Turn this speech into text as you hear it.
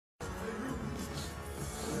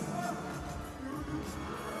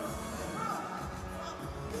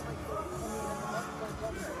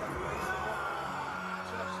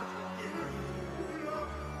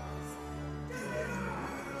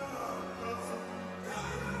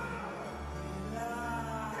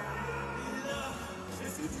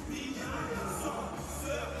Flashy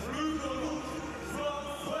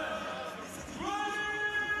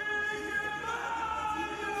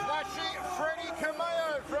Freddy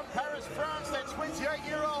Kemayo from Paris, France, that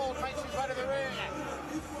 28-year-old makes his way to the ring.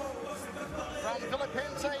 From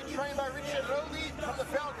Philippines, trained by Richard Roldi from the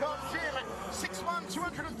Falcon Gym, 6'1",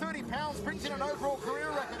 230 pounds, brings in an overall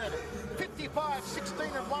career record of 55,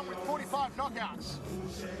 16-1 with 45 knockouts.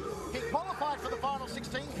 He qualified for the final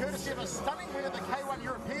 16 courtesy of a stunning win at the K-1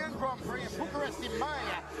 European Grand Prix in Bucharest in May,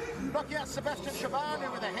 knocking out Sebastian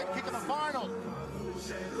Shabanu with a head kick in the final.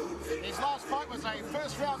 His last fight was a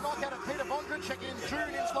first-round knockout of Peter Vondricek in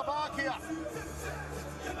June in Slovakia.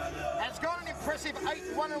 Has got an impressive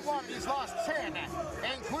 8-1-1 in his last 10,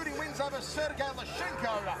 including wins over Sergei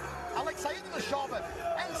Lashenko, Alexei Ignashov,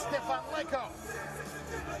 and Stefan Leko.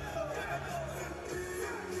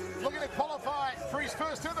 Looking to qualify for his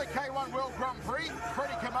first ever K-1 World Grand Prix,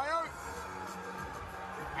 Freddy Kemayo,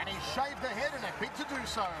 and he's shaved the head and a bid to do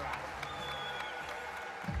so.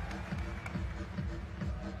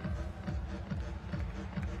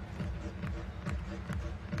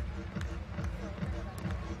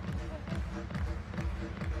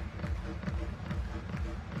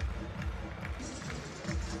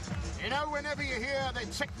 You know, whenever you hear the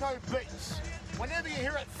techno beats, whenever you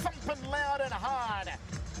hear it thumping loud and hard,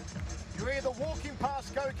 you're either walking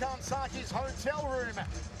past Gokhan Saki's hotel room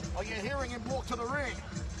or you're hearing him walk to the ring.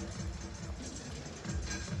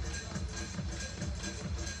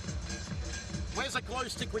 Where's a glow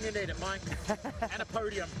stick when you need it, Mike? And a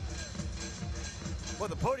podium. Well,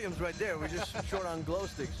 the podium's right there. We're just short on glow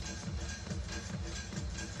sticks.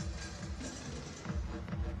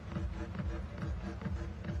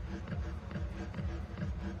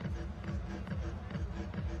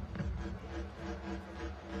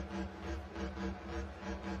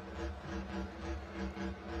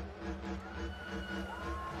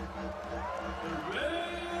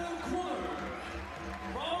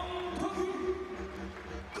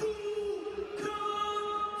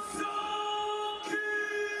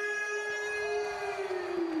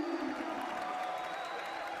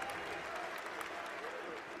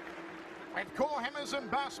 With Korhammers and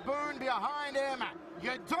Basboon behind him,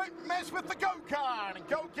 you don't mess with the Gokhan.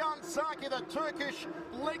 Gokhan Saki, the Turkish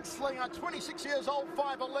leg slinger, 26 years old,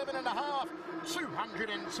 5'11 and a half,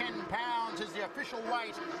 210 pounds is the official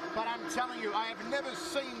weight. But I'm telling you, I have never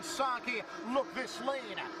seen Saki look this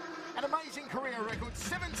lean. An amazing career record,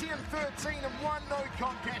 70 and 13 and 1 no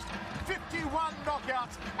contest, 51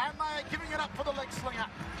 knockouts, and they are giving it up for the leg slinger.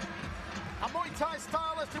 A Muay Thai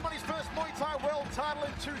stylist who won his first Muay Thai world title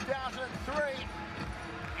in 2003.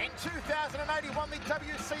 In 2008, he won the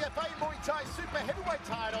WCFA Muay Thai Super Heavyweight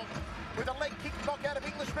title with a leg kick knockout of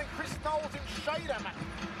Englishman Chris Knowles in Shadham,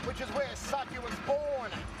 which is where Saki was born.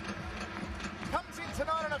 Comes in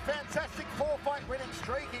tonight on a fantastic 4-fight winning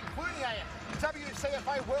streak, including a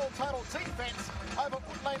WCFA world title defense over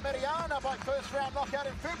Utlay Mediana by first-round knockout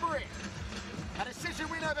in February. A decision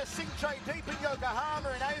win over Sinjay Deep in Yokohama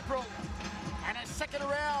in April. And a second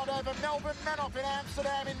round over Melvin Manoff in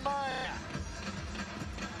Amsterdam in May.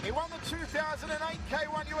 He won the 2008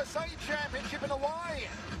 K-1 USA Championship in Hawaii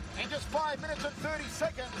in just 5 minutes and 30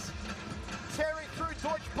 seconds, tearing through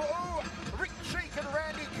Deutsch Pau, Rick Cheek and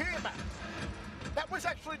Randy Kim. That was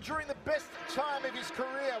actually during the best time of his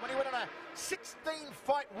career when he went on a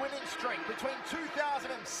 16-fight winning streak between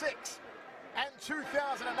 2006 and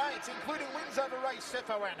 2008, including wins over Ray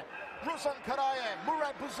Sefo and Ruslan Karayev,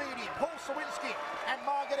 Murad Buzidi, Paul Sawinski, and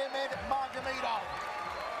Magomed Magomedov.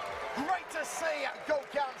 Great to see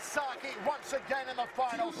Gokhan Saki once again in the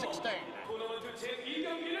final 16. 토너먼트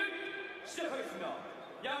제2경기를 시작하겠습니다.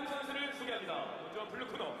 양 선수를 소개합니다. 먼저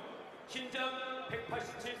블루 코너, 신장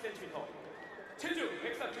 187cm, 체중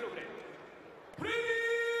 104kg, 프레디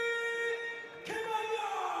케마요!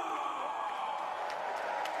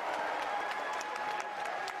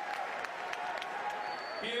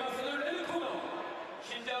 이에 맞서는 레드 코너,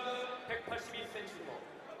 신장 182cm,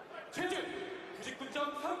 체중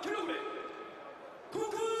 99.3kg,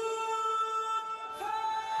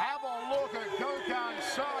 Have a look at Gokhan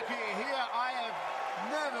Saki here. I have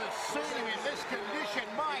never seen him in this condition,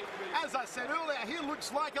 Mike. As I said earlier, he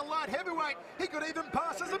looks like a light heavyweight. He could even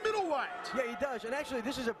pass as a middleweight. Yeah, he does. And actually,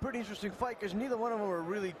 this is a pretty interesting fight because neither one of them are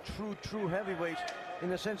really true heavyweights in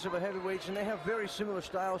the sense of a heavyweights, and they have very similar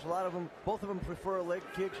styles. A lot of them, both of them prefer leg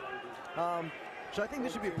kicks. So I think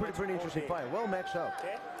this would be a pretty interesting fight. Well matched up.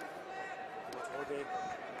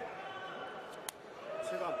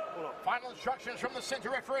 Final instructions from the center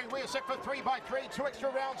referee. We are set for 3x3, 2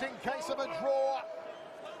 extra rounds in case of a draw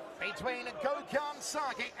between Gokhan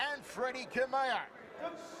Saki and Freddy Kemayo.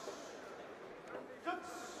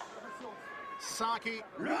 Saki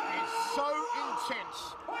is so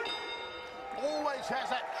intense. Always has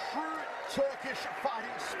that true Turkish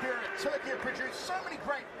fighting spirit. Turkey have produced so many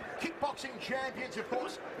great kickboxing champions, of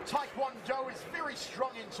course. Taekwondo is very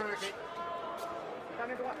strong in Turkey.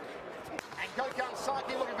 And Gokhan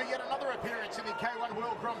Saki looking for yet another appearance in the K-1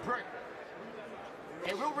 World Grand Prix.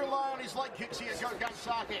 He will rely on his leg kicks here, Gokhan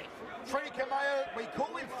Saki. Freddy Kemayo, we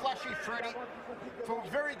call him Flashy Freddy for a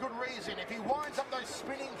very good reason. If he winds up those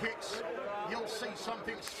spinning kicks, you'll see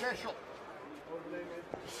something special.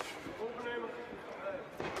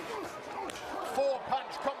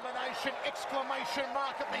 Four-punch combination, exclamation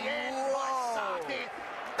mark at the end by Saki.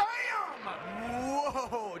 Damn!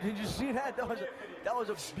 Whoa! Did you see that? That was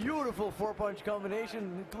a beautiful four-punch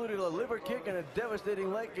combination, including a liver kick and a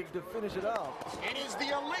devastating leg kick to finish it off. It is the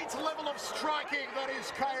elite level of striking that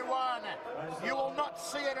is K-1. You will not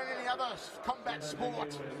see it in any other combat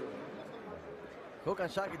sport. Gokhan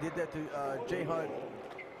Saki did that to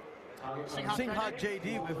Singhat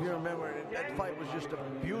JD, if you remember. That fight was just a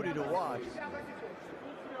beauty to watch.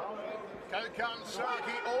 Gokhan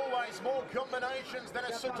Saki, always more combinations than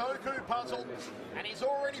a Sudoku puzzle, and he's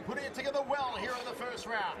already putting it together well here in the first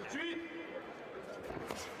round.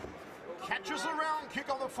 Catches a round kick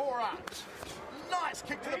on the forearms. Nice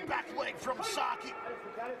kick to the back leg from Saki.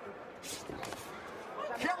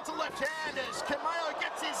 Counter left-handers. Kemayo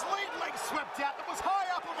gets his lead leg swept out. That was high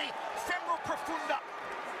up on the femoral profunda.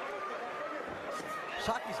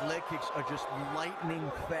 Saki's leg kicks are just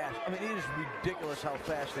lightning fast. I mean, it is ridiculous how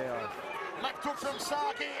fast they are. Left hook from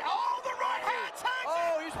Saki. Oh, the right hand takes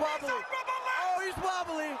Oh, he's wobbly. Oh, he's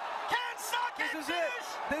wobbly. Can Saki This is finish?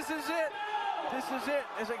 it. This is it. This is it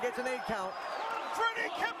as it gets an 8 count. Freddy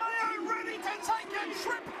Kemayo ready to take a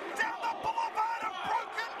trip down the boulevard of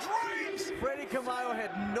broken dreams. Freddy Kemayo had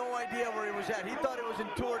no idea where he was at. He thought it was in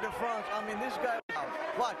Tour de France. I mean, this guy,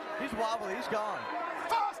 watch, he's wobbly. He's gone.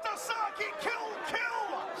 Faster Saki, kill.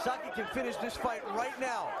 Saki can finish this fight right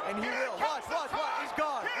now, and he will. Watch. He's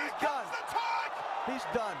gone. He's done. He's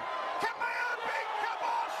done. Kemayo, big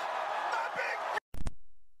kabosh. The big.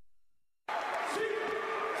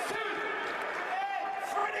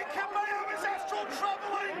 Freddy Kemayo is astral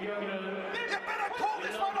traveling. You better call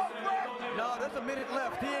this one off, Brad. No, there's a minute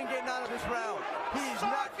left. He ain't getting out of this round. He's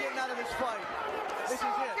not getting out of this fight. This is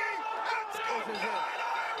it. This is it.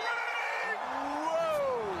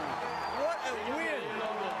 Whoa! What a win!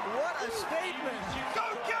 What a statement!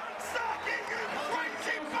 Gokhan Saki, you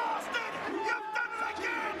crazy bastard! You've done it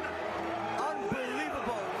again!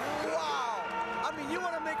 Unbelievable! Wow! I mean, you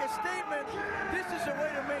want to make a statement? This is a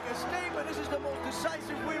way to make a statement. This is the most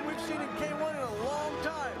decisive win we've seen in K-1 in a long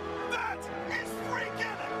time. That is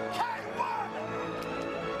freaking K-1!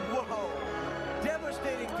 Whoa!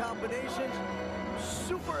 Devastating combinations,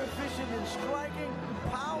 super efficient in striking,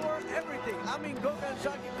 power, everything. I mean, Gokhan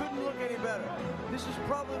Saki couldn't look any better. This is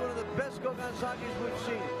probably one of the best Gokhan Sakis we've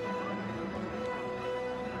seen.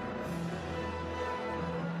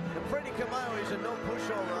 And Freddy Kemayo is a no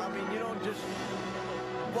pushover. I mean, you don't just,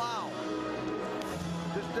 wow.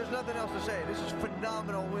 There's nothing else to say. This is a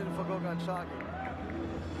phenomenal win for Gokhan Saki.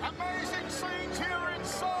 Amazing scenes here in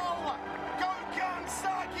Seoul. Gokhan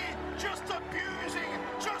Saki just abusing,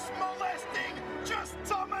 just molesting, just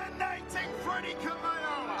dominating Freddy Kemayo.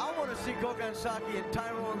 I want to see Gokhan Saki and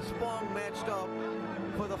Tyrone Spong matched up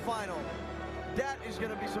for the final. That is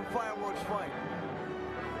going to be some fireworks fight.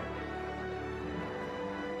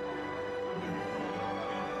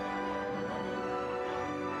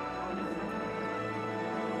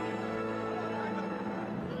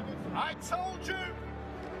 I told you,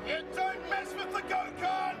 you don't mess with the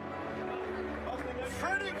Gokhan.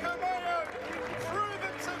 Freddy Kemayo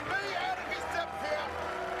proven to be out of his depth here.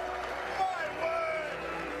 My word,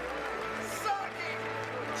 Saki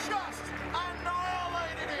just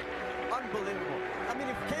annihilated him. Unbelievable. I mean,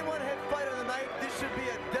 if K-1 had fight of the night, this should be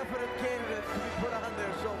a definite candidate to be put on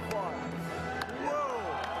there so far. Whoa!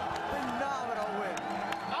 Phenomenal win.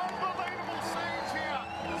 Unbelievable scenes here.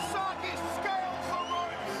 Saki scales the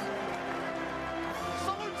ropes.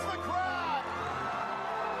 Salutes the crowd.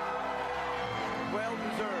 Well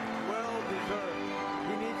deserved. Well deserved.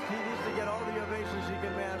 He needs to get all the ovations he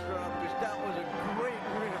can master up because that was a great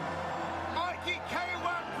win. Mikey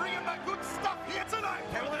K-1 bringing the good stuff here tonight.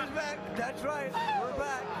 K-1 is back. That's right. We're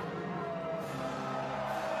back.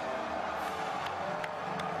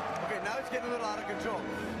 Okay, now it's getting a little out of control.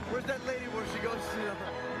 Where's that lady where she goes to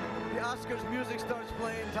the Oscars music starts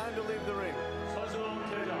playing, time to leave the ring.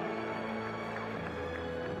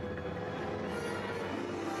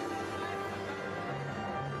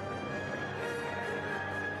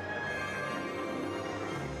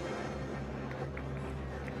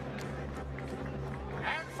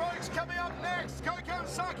 next, Gokhan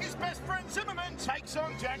Saki's best friend Zimmerman takes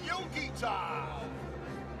on Daniel Guitar.